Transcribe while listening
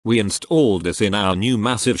We installed this in our new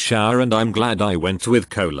massive shower and I'm glad I went with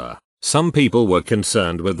KOHLER. Some people were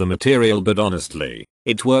concerned with the material, but honestly,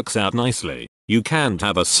 it works out nicely. You can't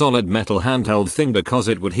have a solid metal handheld thing because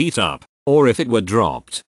it would heat up, or if it were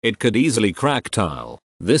dropped, it could easily crack tile.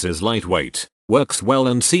 This is lightweight, works well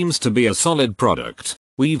and seems to be a solid product.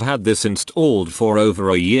 We've had this installed for over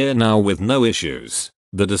a year now with no issues.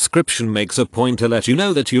 The description makes a point to let you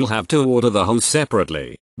know that you'll have to order the hose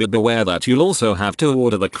separately, but beware that you'll also have to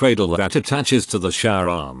order the cradle that attaches to the shower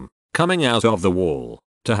arm, coming out of the wall,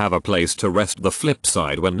 to have a place to rest the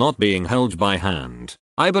Flipside when not being held by hand.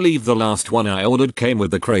 I believe the last one I ordered came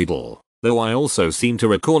with the cradle, though I also seem to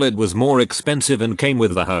recall it was more expensive and came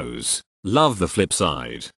with the hose. Love the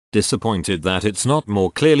Flipside. Disappointed that it's not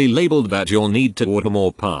more clearly labeled that you'll need to order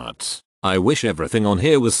more parts. I wish everything on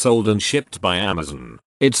here was sold and shipped by Amazon.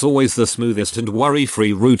 It's always the smoothest and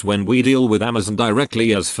worry-free route when we deal with Amazon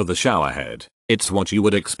directly. As for the showerhead, it's what you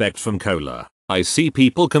would expect from KOHLER. I see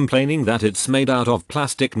people complaining that it's made out of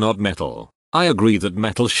plastic, not metal. I agree that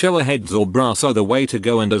metal showerheads or brass are the way to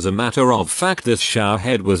go, and as a matter of fact this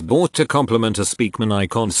showerhead was bought to complement a Speakman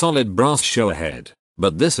Icon solid brass showerhead.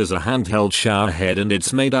 But this is a handheld showerhead and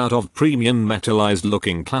it's made out of premium metallized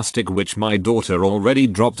looking plastic, which my daughter already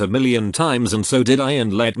dropped a million times and so did I,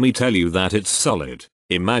 and let me tell you that it's solid.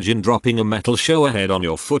 Imagine dropping a metal showerhead on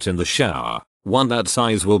your foot in the shower. One that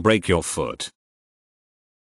size will break your foot.